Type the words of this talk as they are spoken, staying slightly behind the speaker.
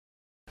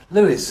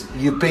Lewis,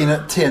 you've been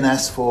at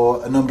TNS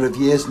for a number of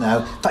years now.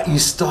 In fact, you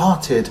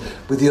started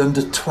with the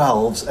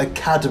under-12s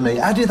academy.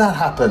 How did that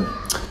happen?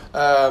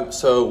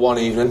 So one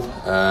evening, me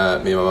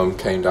and my mum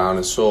came down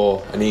and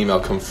saw an email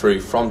come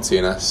through from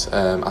TNS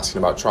asking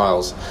about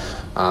trials,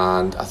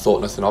 and I thought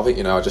nothing of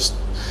it. I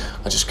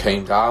just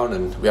came down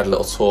and we had a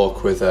little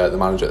talk with the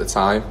manager at the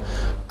time,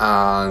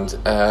 and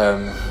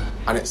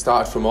it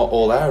started from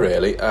all there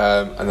really.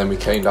 And then we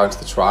came down to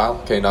the trial,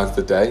 came down to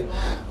the day,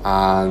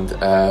 and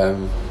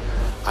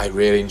I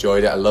really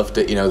enjoyed it. I loved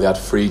it. They had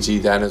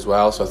 3G then as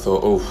well, so I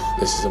thought, oh,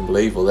 this is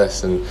unbelievable,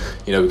 this. And,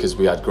 because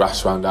we had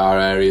grass around our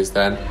areas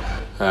then.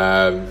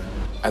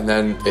 And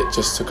then it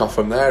just took off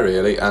from there,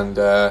 really. And,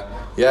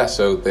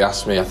 so they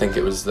asked me, I think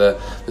it was the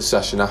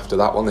session after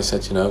that one, they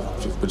said,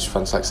 would you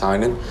fancy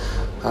signing?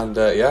 And,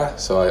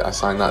 so I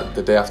signed that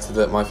the day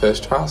after my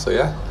first trial, so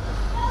yeah.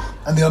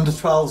 And the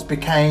under-12s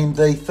became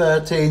the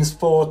 13s,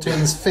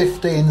 14s,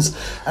 15s,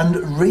 and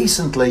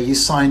recently you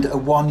signed a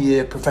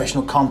 1-year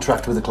professional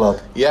contract with the club.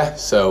 Yeah,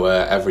 so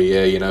every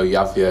year, you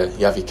have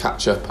your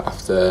catch-up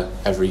after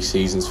every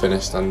season's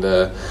finished, and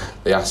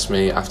they asked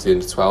me after the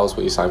under-12s,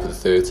 but you signed for the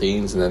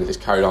 13s, and then it just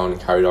carried on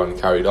and carried on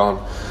and carried on.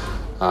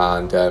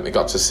 And it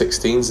got to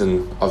 16s,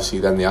 and obviously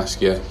then they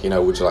ask you,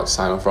 would you like to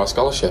sign on for our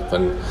scholarship?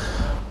 And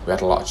we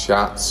had a lot of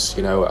chats,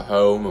 at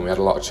home, and we had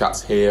a lot of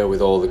chats here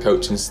with all the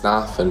coaching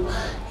staff, and,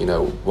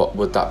 what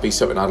would that be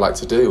something I'd like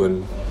to do?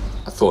 And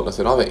I thought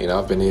nothing of it,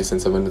 I've been here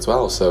since I'm under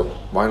 12, so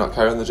why not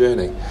carry on the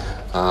journey?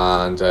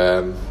 And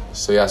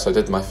so I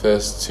did my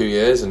first 2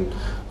 years, and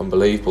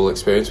unbelievable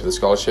experience with the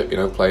scholarship,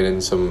 playing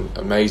in some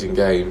amazing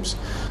games.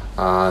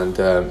 And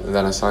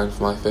then I signed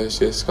for my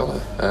first year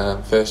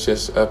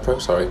pro.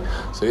 So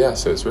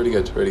it's really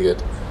good, really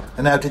good.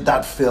 And how did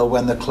that feel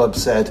when the club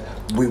said,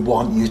 we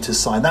want you to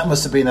sign? That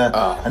must have been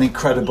an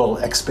incredible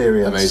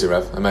experience. Amazing,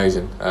 Rev,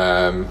 amazing.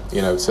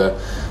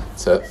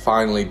 To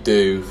finally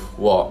do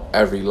what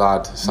every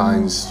lad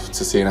signs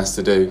to CNS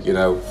to do,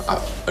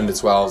 under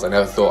 12s, I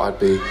never thought I'd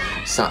be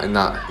sat in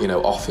that,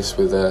 office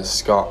with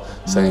Scott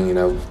saying,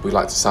 we'd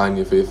like to sign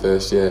you for your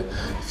first year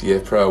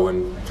pro.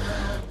 And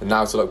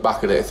now to look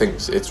back at it, I think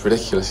it's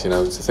ridiculous,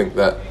 to think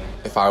that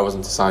if I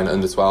wasn't to sign at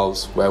under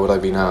 12s, where would I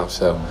be now?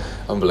 So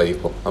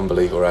unbelievable,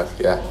 Rev.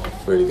 Yeah,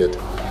 really good.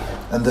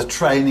 And the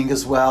training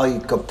as well.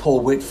 You've got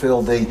Paul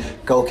Whitfield, the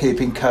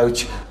goalkeeping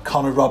coach,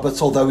 Connor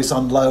Roberts, although he's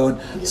on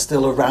loan,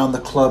 still around the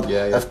club,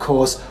 of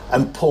course,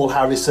 and Paul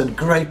Harrison.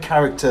 Great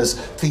characters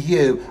for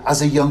you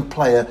as a young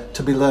player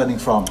to be learning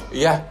from.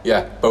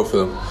 Yeah, both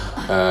of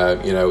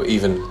them.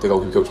 Even the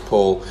goalkeeping coach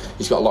Paul,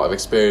 he's got a lot of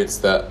experience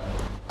that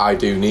I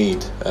do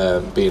need,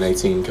 being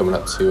 18, coming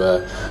up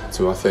to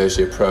my first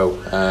year pro.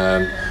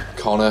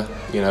 Connor,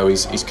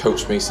 he's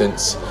coached me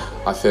since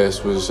I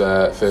first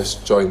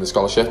joined the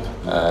scholarship.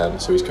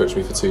 So he's coached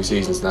me for 2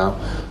 seasons now,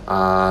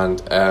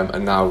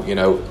 and now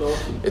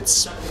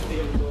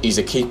he's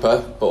a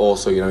keeper, but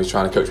also he's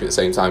trying to coach me at the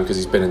same time because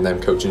he's been in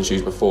them coaching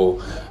shoes before.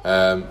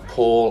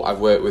 Paul, I've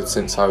worked with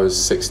since I was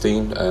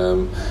 16.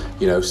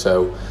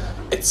 So.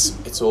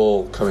 It's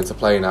all come into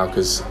play now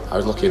because I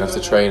was lucky enough to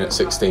train at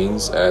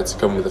 16s to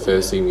come with the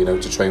first team,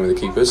 to train with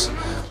the keepers,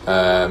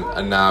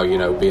 and now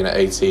being at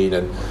 18,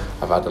 and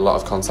I've had a lot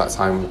of contact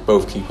time with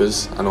both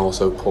keepers and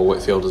also Paul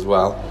Whitfield as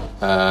well.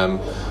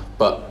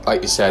 But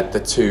like you said,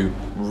 they're 2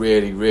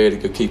 really, really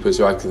good keepers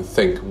who I can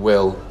think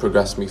will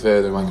progress me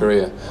further in my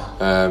career.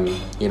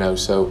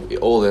 So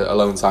all the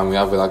alone time we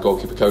have with our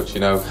goalkeeper coach,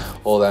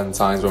 all them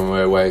times when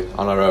we're away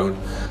on our own,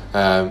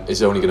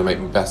 is only going to make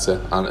me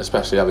better, and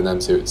especially having them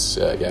 2, it's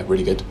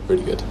really good,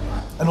 really good.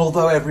 And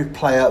although every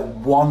player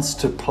wants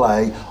to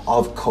play,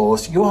 of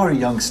course, you are a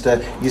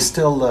youngster, you're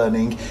still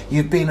learning,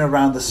 you've been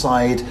around the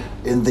side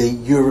in the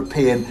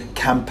European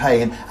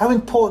campaign. How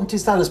important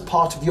is that as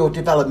part of your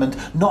development?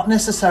 Not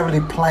necessarily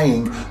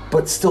playing,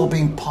 but still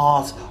being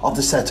part of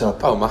the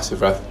setup? Oh,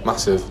 massive, Rev,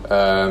 massive.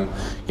 To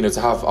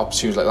have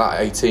opportunities like that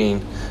at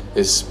 18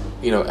 is,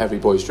 every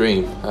boy's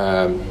dream.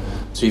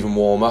 To even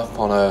warm up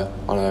on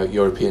a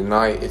European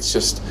night, it's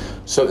just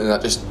something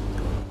that just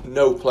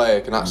no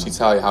player can actually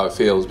tell you how it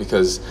feels,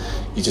 because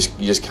you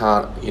just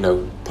can't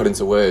put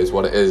into words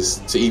what it is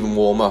to even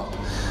warm up.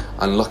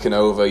 And looking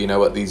over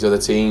at these other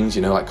teams,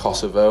 like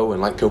Kosovo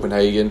and like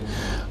Copenhagen,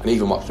 and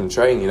even watch them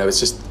train, it's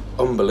just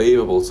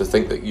unbelievable to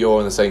think that you're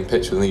on the same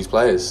pitch with these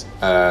players.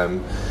 The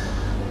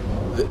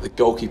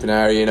goalkeeping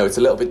area, it's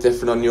a little bit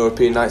different on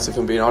European nights, if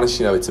I'm being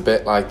honest. It's a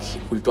bit like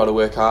we've got to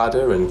work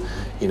harder, and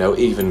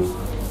even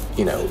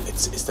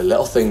it's the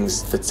little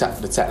things, the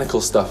technical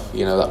stuff,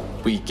 that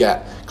we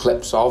get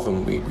clips of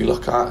and we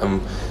look at,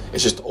 and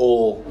it's just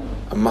all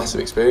a massive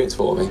experience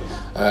for me.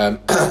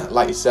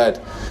 Like you said,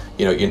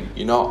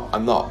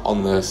 I'm not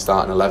on the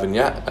starting 11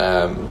 yet,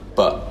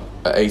 but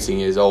at 18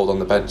 years old on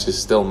the bench is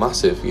still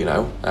massive,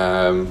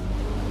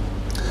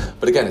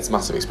 but again, it's a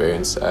massive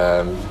experience.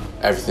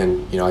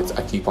 Everything, I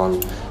keep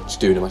on just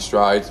doing in my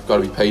stride. I've got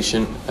to be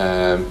patient.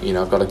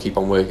 I've got to keep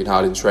on working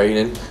hard in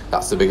training.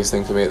 That's the biggest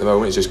thing for me at the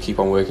moment, is just keep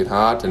on working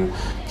hard and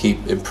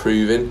keep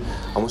improving,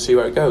 and we'll see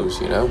where it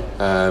goes,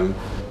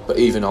 But But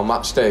even on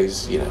match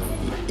days, you know,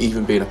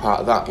 even being a part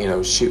of that, you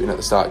know, shooting at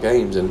the start of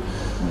games, and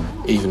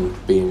even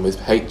being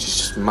with H, is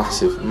just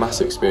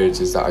massive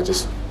experiences that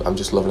I'm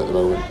just loving at the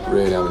moment.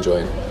 Really, I'm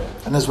enjoying.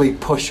 And as we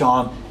push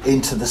on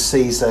into the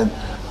season,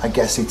 I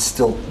guess it's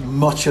still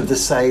much of the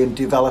same,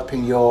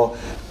 developing your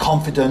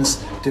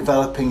confidence,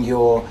 developing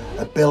your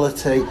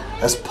ability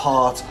as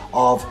part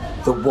of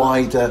the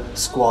wider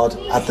squad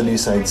at the New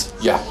Saints.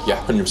 Yeah,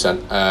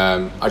 100%.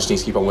 I just need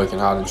to keep on working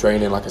hard and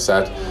training, like I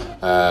said.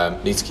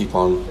 Need to keep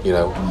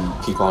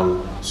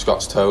on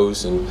Scott's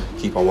toes and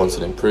keep on wanting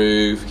to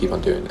improve, keep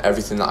on doing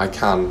everything that I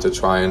can to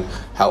try and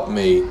help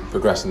me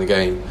progress in the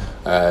game.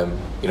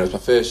 You know, it's my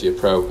first year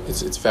pro.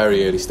 It's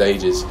very early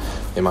stages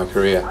in my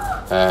career,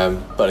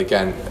 but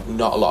again,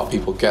 not a lot of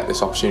people get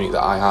this opportunity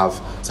that I have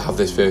to have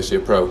this first year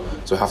pro.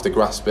 So I have to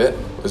grasp it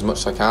as much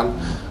as I can.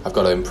 I've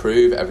got to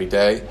improve every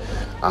day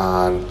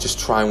and just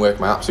try and work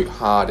my absolute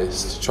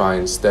hardest to try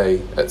and stay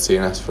at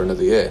TNS for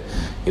another year.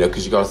 You know,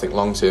 because you've got to think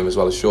long term as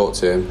well as short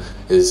term.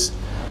 Is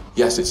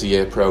yes, it's a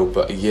year pro,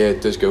 but a year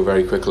does go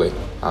very quickly,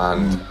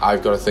 and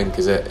I've got to think: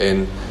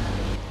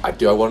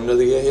 do I want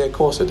another year here? Of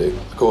course I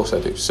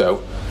do.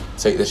 So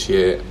take this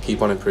year,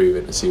 keep on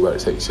improving, and see where it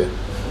takes you.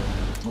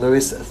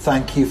 Lewis,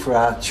 thank you for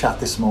our chat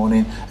this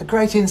morning. A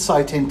great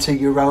insight into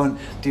your own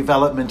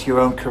development, your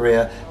own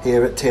career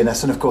here at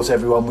TNS, and of course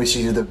everyone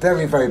wishes you the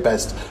very, very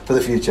best for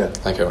the future.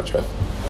 Thank you very much, Trev.